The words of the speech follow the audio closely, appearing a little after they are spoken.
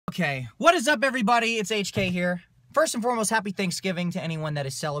Okay, what is up, everybody? It's HK here. First and foremost, happy Thanksgiving to anyone that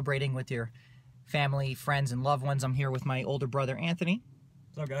is celebrating with your family, friends, and loved ones. I'm here with my older brother, Anthony.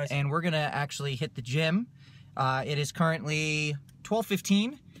 What's up, guys? And we're going to actually hit the gym. It is currently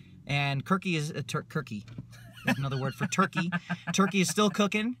 12:15, and Kirky is Kirky. There's another word for turkey. Turkey is still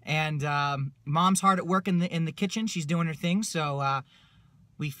cooking, and Mom's hard at work in the kitchen. She's doing her thing, so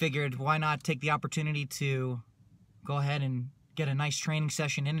we figured why not take the opportunity to go ahead and get a nice training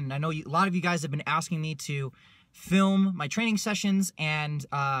session in. And I know a lot of you guys have been asking me to film my training sessions, and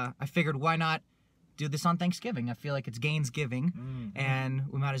I figured why not do this on Thanksgiving. I feel like it's Gainsgiving, and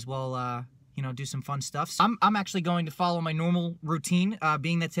we might as well you know, do some fun stuff. So I'm actually going to follow my normal routine,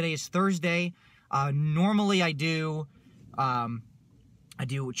 being that today is Thursday. Normally I do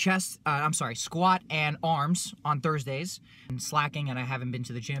squat and arms on Thursdays. And slacking, and I haven't been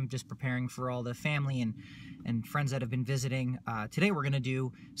to the gym, just preparing for all the family and friends that have been visiting. Today we're gonna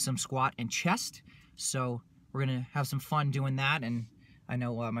do some squat and chest. So we're gonna have some fun doing that, and I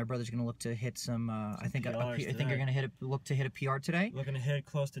know my brother's gonna look to hit some. I think you're gonna look to hit a PR today. Looking to hit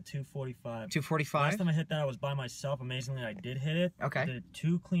close to 245. 245. Last time I hit that, I was by myself. Amazingly, I did hit it. Okay. I did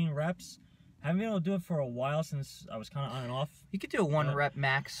 2 clean reps. Haven't been able to do it for a while since I was kind of on and off. You could do a 1 rep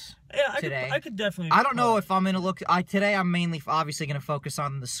max. Yeah, today. I could definitely. I don't know if I'm gonna look. Today I'm mainly obviously gonna focus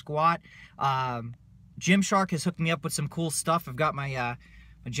on the squat. GymShark has hooked me up with some cool stuff. I've got my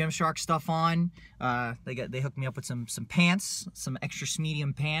GymShark stuff on. They hooked me up with some pants, some extra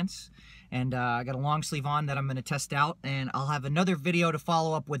medium pants, and I got a long sleeve on that I'm gonna test out. And I'll have another video to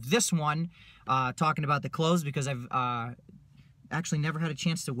follow up with this one, talking about the clothes, because I've actually never had a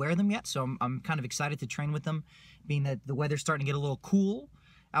chance to wear them yet, so I'm kind of excited to train with them, being that the weather's starting to get a little cool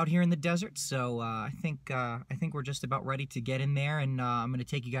out here in the desert. So I think we're just about ready to get in there, and I'm going to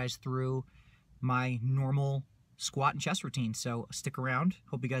take you guys through my normal squat and chest routine. So stick around.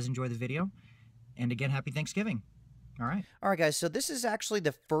 Hope you guys enjoy the video, and again, happy Thanksgiving. All right, guys, so this is actually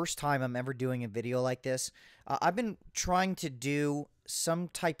the first time I'm ever doing a video like this. I've been trying to do some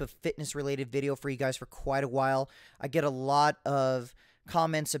type of fitness-related video for you guys for quite a while. I get a lot of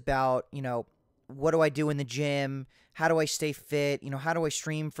comments about, you know, what do I do in the gym? How do I stay fit? You know, how do I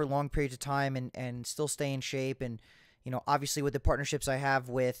stream for long periods of time and still stay in shape? And, you know, obviously with the partnerships I have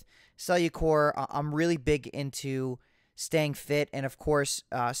with Cellucor, I'm really big into staying fit and, of course,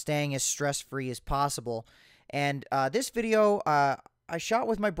 staying as stress-free as possible. And this video, I shot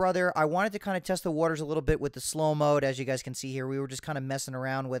with my brother. I wanted to kind of test the waters a little bit with the slow mode. As you guys can see here, we were just kind of messing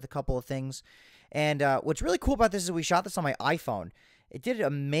around with a couple of things. And what's really cool about this is we shot this on my iPhone. It did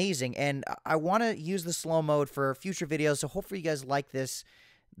amazing, and I want to use the slow mode for future videos, so hopefully you guys like this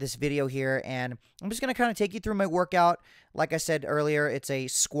video here. And I'm just going to kind of take you through my workout. Like I said earlier, it's a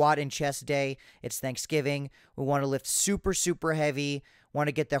squat and chest day. It's Thanksgiving. We want to lift super, super heavy. Want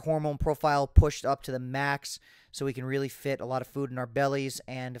to get the hormone profile pushed up to the max so we can really fit a lot of food in our bellies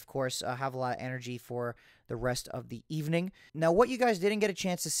and, of course, have a lot of energy for the rest of the evening. Now, what you guys didn't get a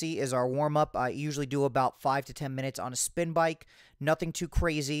chance to see is our warm-up. I usually do about 5 to 10 minutes on a spin bike. Nothing too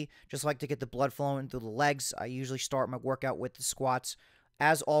crazy. Just like to get the blood flowing through the legs. I usually start my workout with the squats.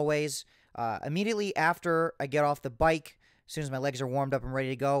 As always, immediately after I get off the bike, as soon as my legs are warmed up and ready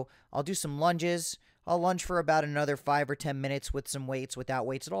to go, I'll do some lunges. I'll lunge for about another 5 or 10 minutes with some weights, without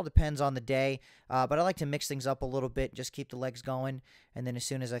weights. It all depends on the day, but I like to mix things up a little bit, just keep the legs going, and then as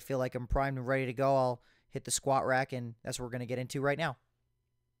soon as I feel like I'm primed and ready to go, I'll hit the squat rack, and that's what we're going to get into right now.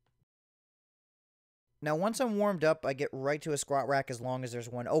 Now, once I'm warmed up, I get right to a squat rack, as long as there's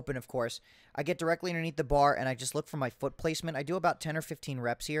one open, of course. I get directly underneath the bar, and I just look for my foot placement. I do about 10 or 15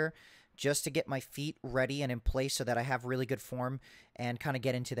 reps here, just to get my feet ready and in place so that I have really good form and kind of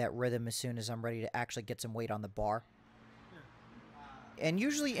get into that rhythm as soon as I'm ready to actually get some weight on the bar. And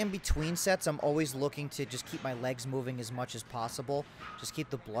usually in between sets, I'm always looking to just keep my legs moving as much as possible. Just keep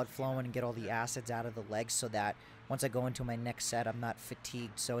the blood flowing and get all the acids out of the legs so that once I go into my next set, I'm not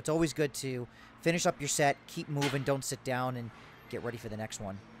fatigued. So it's always good to finish up your set, keep moving, don't sit down, and get ready for the next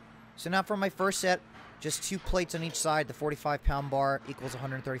one. So now for my first set, just 2 plates on each side. The 45-pound bar equals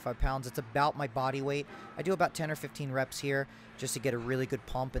 135 pounds. It's about my body weight. I do about 10 or 15 reps here just to get a really good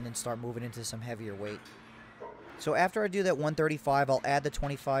pump and then start moving into some heavier weight. So after I do that 135, I'll add the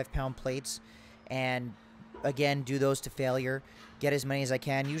 25-pound plates and, again, do those to failure. Get as many as I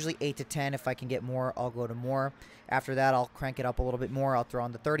can, usually 8 to 10. If I can get more, I'll go to more. After that, I'll crank it up a little bit more. I'll throw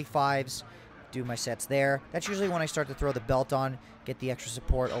on the 35s, do my sets there. That's usually when I start to throw the belt on, get the extra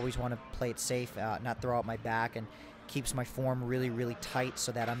support. Always want to play it safe, not throw out my back, and keeps my form really, really tight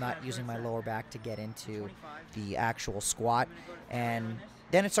so that I'm not using my lower back to get into the actual squat. And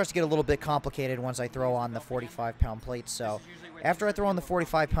then it starts to get a little bit complicated once I throw on the 45-pound plates. So After I throw on the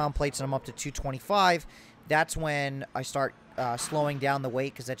 45-pound plates and I'm up to 225, that's when I start slowing down the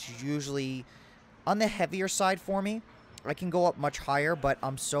weight, because that's usually on the heavier side for me. I can go up much higher, but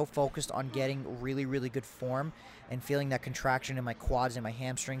I'm so focused on getting really, really good form and feeling that contraction in my quads and my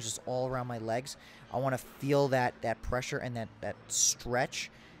hamstrings, just all around my legs. I want to feel that pressure and that stretch.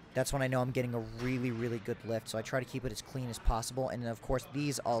 That's when I know I'm getting a really, really good lift. So I try to keep it as clean as possible. And then, of course,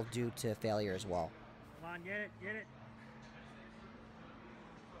 these I'll do to failure as well. Come on, get it, get it.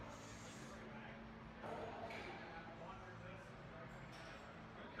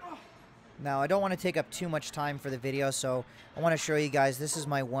 Now, I don't want to take up too much time for the video, so I want to show you guys. This is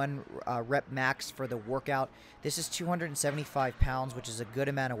my 1 rep max for the workout. This is 275 pounds, which is a good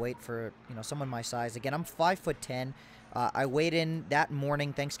amount of weight for, you know, someone my size. Again, I'm 5'10". I weighed in that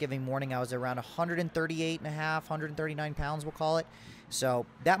morning, Thanksgiving morning. I was around 138 and a half, 139 pounds, we'll call it. So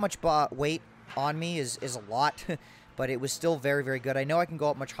that much weight on me is a lot, but it was still very, very good. I know I can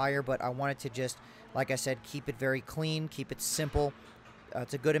go up much higher, but I wanted to just, like I said, keep it very clean, keep it simple.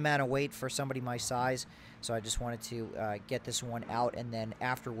 It's a good amount of weight for somebody my size, so I just wanted to get this one out, and then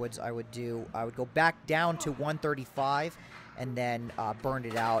afterwards I would go back down to 135, and then burn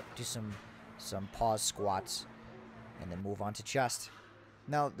it out, do some pause squats, and then move on to chest.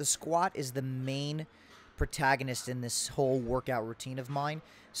 Now, the squat is the main protagonist in this whole workout routine of mine.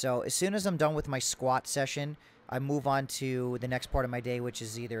 So as soon as I'm done with my squat session, I move on to the next part of my day, which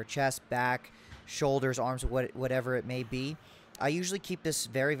is either chest, back, shoulders, arms, whatever it may be. I usually keep this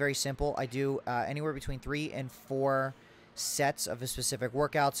very, very simple. I do anywhere between 3 and 4 sets of a specific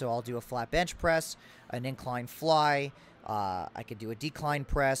workout. So I'll do a flat bench press, an incline fly. I could do a decline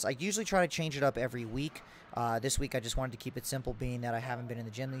press. I usually try to change it up every week. This week I just wanted to keep it simple, being that I haven't been in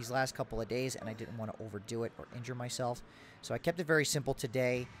the gym these last couple of days and I didn't want to overdo it or injure myself. So I kept it very simple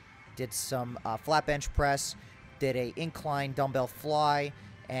today. Did some flat bench press, did a incline dumbbell fly,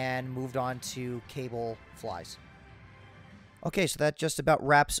 and moved on to cable flies. Okay, so that just about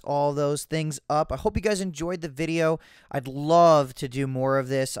wraps all those things up. I hope you guys enjoyed the video. I'd love to do more of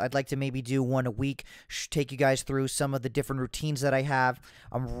this. I'd like to maybe do one a week, take you guys through some of the different routines that I have.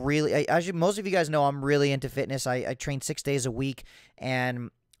 I'm really, as most of you guys know, I'm really into fitness. I train 6 days a week, and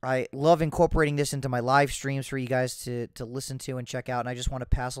I love incorporating this into my live streams for you guys to listen to and check out. And I just want to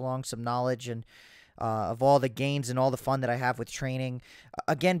pass along some knowledge and of all the gains and all the fun that I have with training.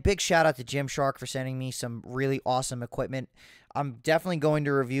 Again, big shout out to GymShark for sending me some really awesome equipment. I'm definitely going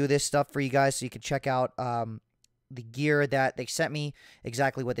to review this stuff for you guys so you can check out the gear that they sent me,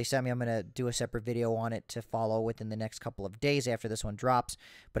 exactly what they sent me. I'm going to do a separate video on it to follow within the next couple of days after this one drops.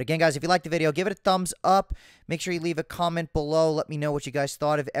 But again, guys, if you liked the video, give it a thumbs up. Make sure you leave a comment below. Let me know what you guys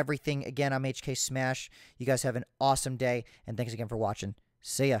thought of everything. Again, I'm HKsmash. You guys have an awesome day, and thanks again for watching.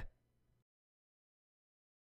 See ya.